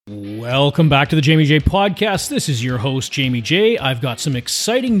Welcome back to the Jamie J Podcast. This is your host, Jamie J. I've got some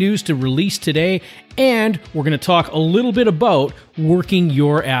exciting news to release today, and we're going to talk a little bit about working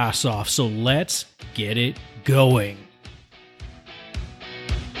your ass off. So let's get it going.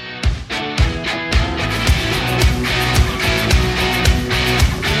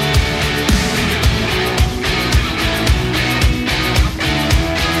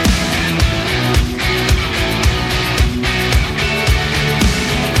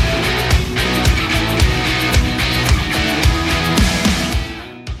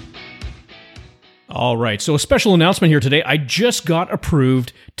 All right, so a special announcement here today. I just got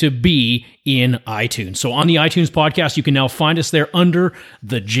approved to be in iTunes. So on the iTunes podcast, you can now find us there under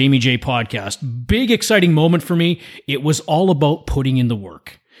the Jamie J Podcast. Big exciting moment for me. It was all about putting in the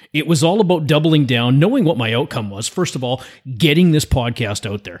work. It was all about doubling down, knowing what my outcome was. First of all, getting this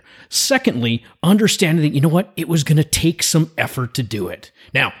podcast out there. Secondly, understanding that, you know what, it was going to take some effort to do it.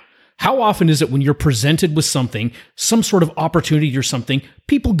 Now, how often is it when you're presented with something, some sort of opportunity or something,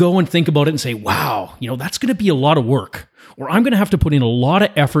 people go and think about it and say, wow, that's going to be a lot of work, or I'm going to have to put in a lot of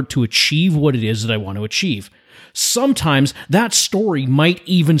effort to achieve what it is that I want to achieve. Sometimes that story might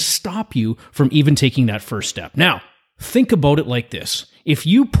even stop you from even taking that first step. Now, think about it like this. If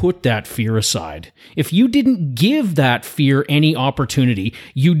you put that fear aside, if you didn't give that fear any opportunity,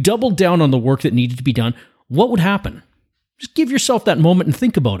 you doubled down on the work that needed to be done, what would happen? Just give yourself that moment and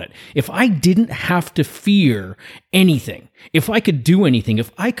think about it. If I didn't have to fear anything, if I could do anything,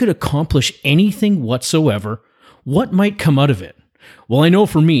 if I could accomplish anything whatsoever, what might come out of it? Well, I know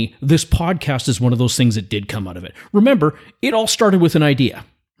for me, this podcast is one of those things that did come out of it. Remember, it all started with an idea,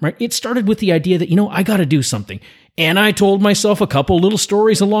 right? It started with the idea that, I got to do something. And I told myself a couple little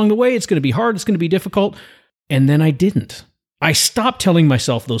stories along the way. It's going to be hard. It's going to be difficult. And then I didn't. I stopped telling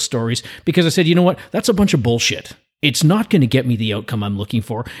myself those stories because I said, you know what? That's a bunch of bullshit. It's not going to get me the outcome I'm looking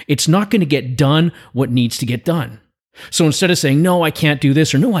for. It's not going to get done what needs to get done. So instead of saying, no, I can't do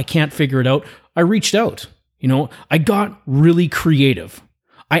this, or no, I can't figure it out, I reached out. I got really creative.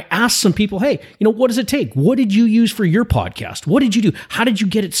 I asked some people, hey, what does it take? What did you use for your podcast? What did you do? How did you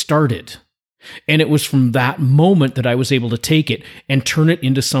get it started? And it was from that moment that I was able to take it and turn it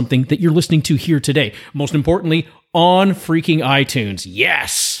into something that you're listening to here today. Most importantly, on freaking iTunes.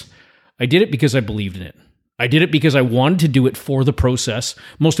 Yes! I did it because I believed in it. I did it because I wanted to do it for the process.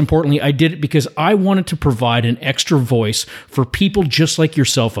 Most importantly, I did it because I wanted to provide an extra voice for people just like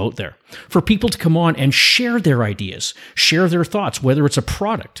yourself out there. For people to come on and share their ideas, share their thoughts, whether it's a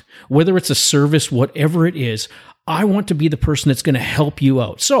product, whether it's a service, whatever it is. I want to be the person that's going to help you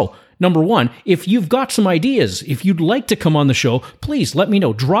out. So, number one, if you've got some ideas, if you'd like to come on the show, please let me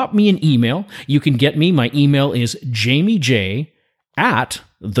know. Drop me an email. You can get me. My email is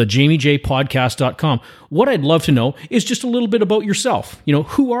jamiej@thejamiejpodcast.com. What I'd love to know is just a little bit about yourself.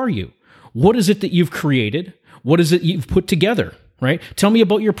 Who are you? What is it that you've created? What is it you've put together, right? Tell me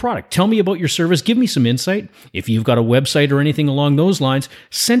about your product. Tell me about your service. Give me some insight. If you've got a website or anything along those lines,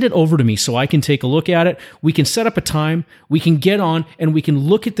 send it over to me so I can take a look at it. We can set up a time. We can get on and we can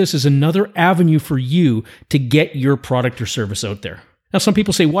look at this as another avenue for you to get your product or service out there. Now, some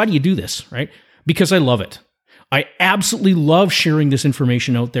people say, why do you do this, right? Because I love it. I absolutely love sharing this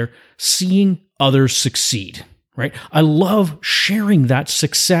information out there, seeing others succeed, right? I love sharing that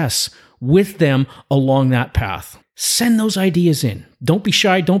success with them along that path. Send those ideas in. Don't be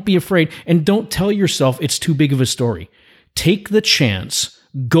shy. Don't be afraid. And don't tell yourself it's too big of a story. Take the chance.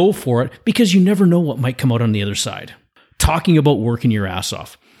 Go for it because you never know what might come out on the other side. Talking about working your ass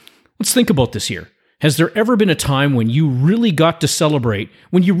off. Let's think about this here. Has there ever been a time when you really got to celebrate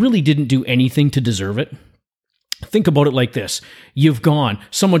when you really didn't do anything to deserve it? Think about it like this. You've gone,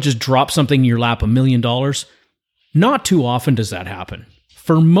 someone just dropped something in your lap, $1 million. Not too often does that happen.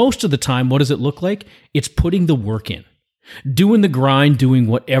 For most of the time, what does it look like? It's putting the work in, doing the grind, doing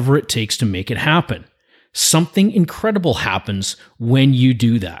whatever it takes to make it happen. Something incredible happens when you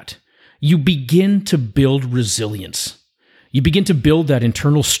do that. You begin to build resilience. You begin to build that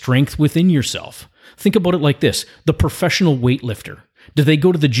internal strength within yourself. Think about it like this. The professional weightlifter. Do they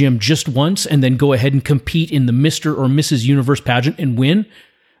go to the gym just once and then go ahead and compete in the Mr. or Mrs. Universe pageant and win?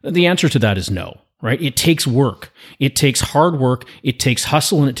 The answer to that is no, right? It takes work. It takes hard work. It takes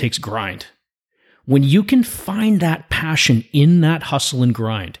hustle and it takes grind. When you can find that passion in that hustle and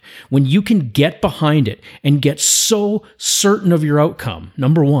grind, when you can get behind it and get so certain of your outcome,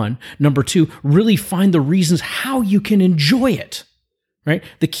 number one. Number two, really find the reasons how you can enjoy it, right?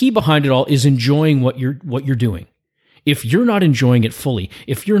 The key behind it all is enjoying what you're doing. If you're not enjoying it fully,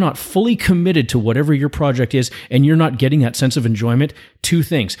 if you're not fully committed to whatever your project is and you're not getting that sense of enjoyment, two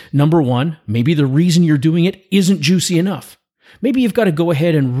things. Number one, maybe the reason you're doing it isn't juicy enough. Maybe you've got to go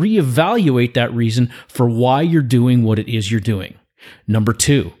ahead and reevaluate that reason for why you're doing what it is you're doing. Number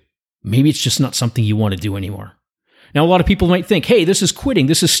 2, maybe it's just not something you want to do anymore. Now, a lot of people might think, hey, this is quitting.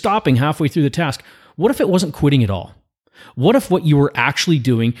 This is stopping halfway through the task. What if it wasn't quitting at all? What if what you were actually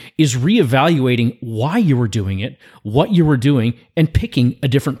doing is reevaluating why you were doing it, what you were doing, and picking a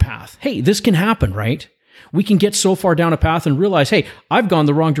different path? Hey, this can happen, right? We can get so far down a path and realize, hey, I've gone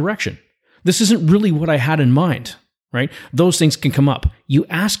the wrong direction. This isn't really what I had in mind, right? Those things can come up. You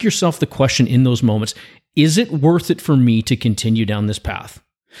ask yourself the question in those moments, is it worth it for me to continue down this path?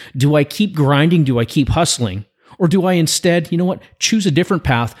 Do I keep grinding? Do I keep hustling? Or do I instead, choose a different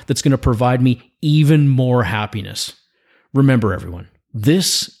path that's going to provide me even more happiness? Remember, everyone,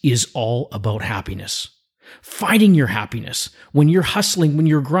 this is all about happiness. Finding your happiness. When you're hustling, when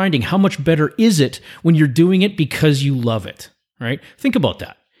you're grinding, how much better is it when you're doing it because you love it, right? Think about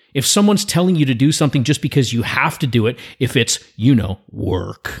that. If someone's telling you to do something just because you have to do it, if it's,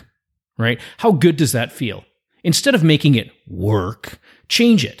 work, right? How good does that feel? Instead of making it work,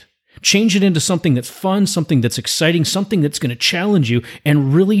 change it. Change it into something that's fun, something that's exciting, something that's going to challenge you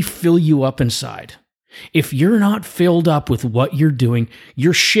and really fill you up inside. If you're not filled up with what you're doing,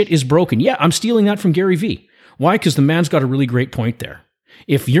 your shit is broken. Yeah, I'm stealing that from Gary Vee. Why? Because the man's got a really great point there.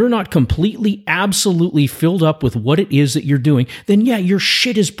 If you're not completely, absolutely filled up with what it is that you're doing, then yeah, your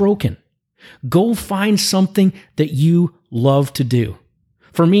shit is broken. Go find something that you love to do.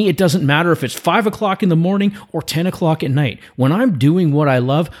 For me, it doesn't matter if it's 5 o'clock in the morning or 10 o'clock at night. When I'm doing what I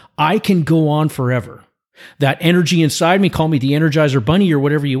love, I can go on forever. That energy inside me, call me the Energizer Bunny or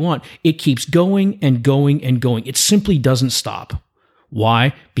whatever you want, it keeps going and going and going. It simply doesn't stop.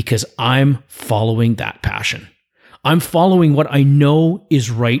 Why? Because I'm following that passion. I'm following what I know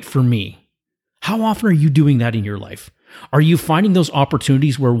is right for me. How often are you doing that in your life? Are you finding those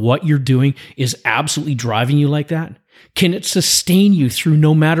opportunities where what you're doing is absolutely driving you like that? Can it sustain you through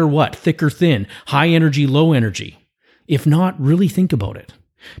no matter what, thick or thin, high energy, low energy? If not, really think about it.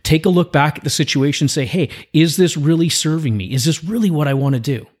 Take a look back at the situation and say, hey, is this really serving me? Is this really what I want to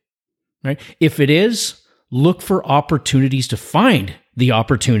do? Right? If it is, look for opportunities to find the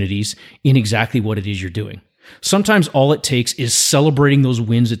opportunities in exactly what it is you're doing. Sometimes all it takes is celebrating those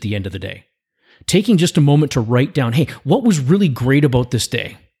wins at the end of the day. Taking just a moment to write down, hey, what was really great about this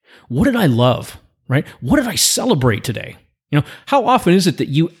day? What did I love? Right? What did I celebrate today? How often is it that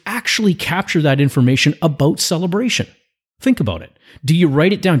you actually capture that information about celebration? Think about it. Do you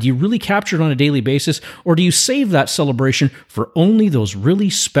write it down? Do you really capture it on a daily basis? Or do you save that celebration for only those really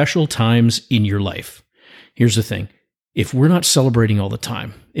special times in your life? Here's the thing. If we're not celebrating all the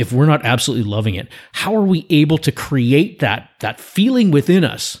time, if we're not absolutely loving it, how are we able to create that feeling within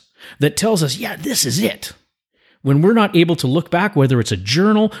us that tells us, yeah, this is it? When we're not able to look back, whether it's a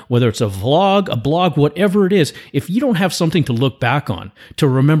journal, whether it's a vlog, a blog, whatever it is, if you don't have something to look back on, to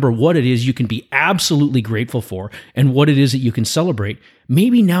remember what it is you can be absolutely grateful for and what it is that you can celebrate,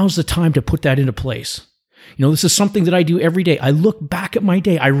 maybe now's the time to put that into place. This is something that I do every day. I look back at my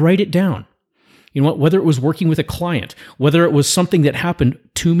day. I write it down. You know what? Whether it was working with a client, whether it was something that happened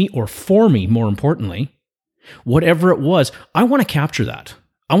to me or for me, more importantly, whatever it was, I want to capture that.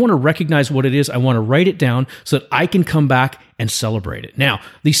 I want to recognize what it is. I want to write it down so that I can come back and celebrate it. Now,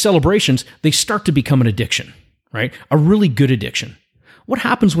 these celebrations, they start to become an addiction, right? A really good addiction. What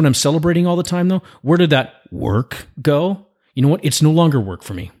happens when I'm celebrating all the time, though? Where did that work go? You know what? It's no longer work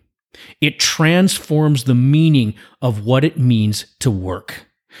for me. It transforms the meaning of what it means to work.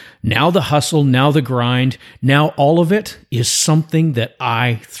 Now the hustle, now the grind, now all of it is something that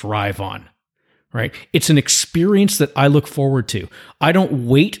I thrive on. Right? It's an experience that I look forward to. I don't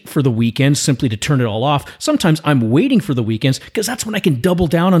wait for the weekends simply to turn it all off. Sometimes I'm waiting for the weekends because that's when I can double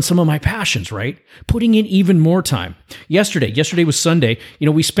down on some of my passions, right? Putting in even more time. Yesterday was Sunday.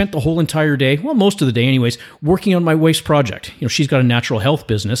 We spent the whole entire day, well, most of the day anyways, working on my wife's project. She's got a natural health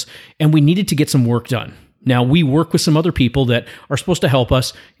business and we needed to get some work done. Now, we work with some other people that are supposed to help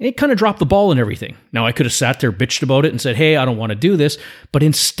us, and it kind of dropped the ball and everything. Now, I could have sat there, bitched about it, and said, hey, I don't want to do this, but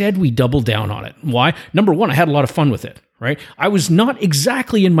instead we doubled down on it. Why? Number one, I had a lot of fun with it, right? I was not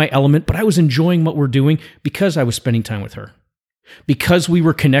exactly in my element, but I was enjoying what we're doing because I was spending time with her. Because we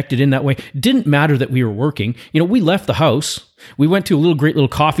were connected in that way. It didn't matter that we were working. We left the house. We went to a great little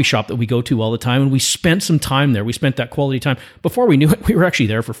coffee shop that we go to all the time, and we spent some time there. We spent that quality time. Before we knew it, we were actually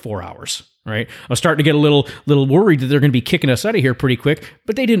there for 4 hours, right? I was starting to get a little worried that they're going to be kicking us out of here pretty quick,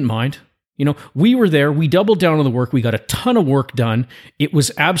 but they didn't mind. We were there. We doubled down on the work. We got a ton of work done. It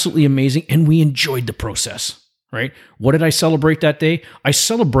was absolutely amazing, and we enjoyed the process, right? What did I celebrate that day? I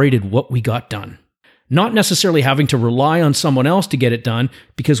celebrated what we got done. Not necessarily having to rely on someone else to get it done,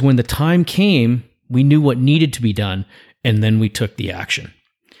 because when the time came, we knew what needed to be done, and then we took the action.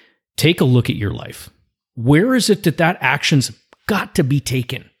 Take a look at your life. Where is it that action's got to be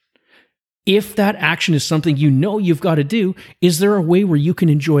taken? If that action is something you know you've got to do, is there a way where you can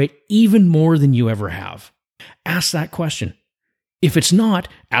enjoy it even more than you ever have? Ask that question. If it's not,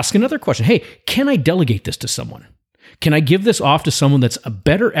 ask another question. Hey, can I delegate this to someone? Can I give this off to someone that's a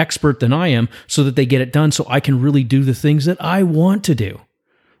better expert than I am so that they get it done so I can really do the things that I want to do?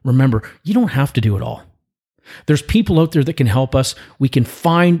 Remember, you don't have to do it all. There's people out there that can help us. We can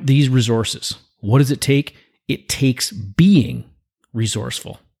find these resources. What does it take? It takes being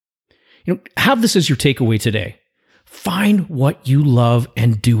resourceful. Have this as your takeaway today. Find what you love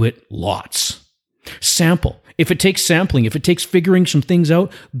and do it lots. Sample. If it takes sampling, if it takes figuring some things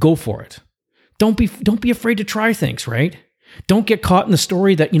out, go for it. Don't be afraid to try things, right? Don't get caught in the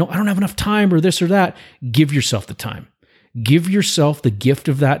story that, I don't have enough time or this or that. Give yourself the time. Give yourself the gift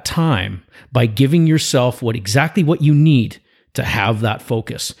of that time by giving yourself exactly what you need to have that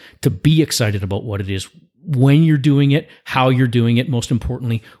focus, to be excited about what it is, when you're doing it, how you're doing it, most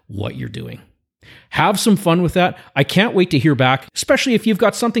importantly, what you're doing. Have some fun with that. I can't wait to hear back, especially if you've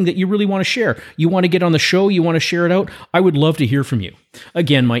got something that you really want to share. You want to get on the show, you want to share it out. I would love to hear from you.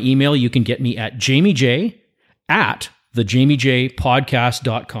 Again, my email, you can get me at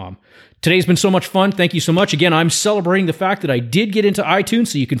jamiej@thejamiejpodcast.com. Today's been so much fun. Thank you so much. Again, I'm celebrating the fact that I did get into iTunes,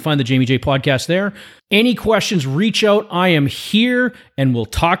 so you can find the Jamie J Podcast there. Any questions, reach out. I am here, and we'll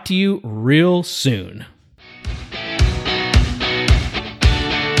talk to you real soon.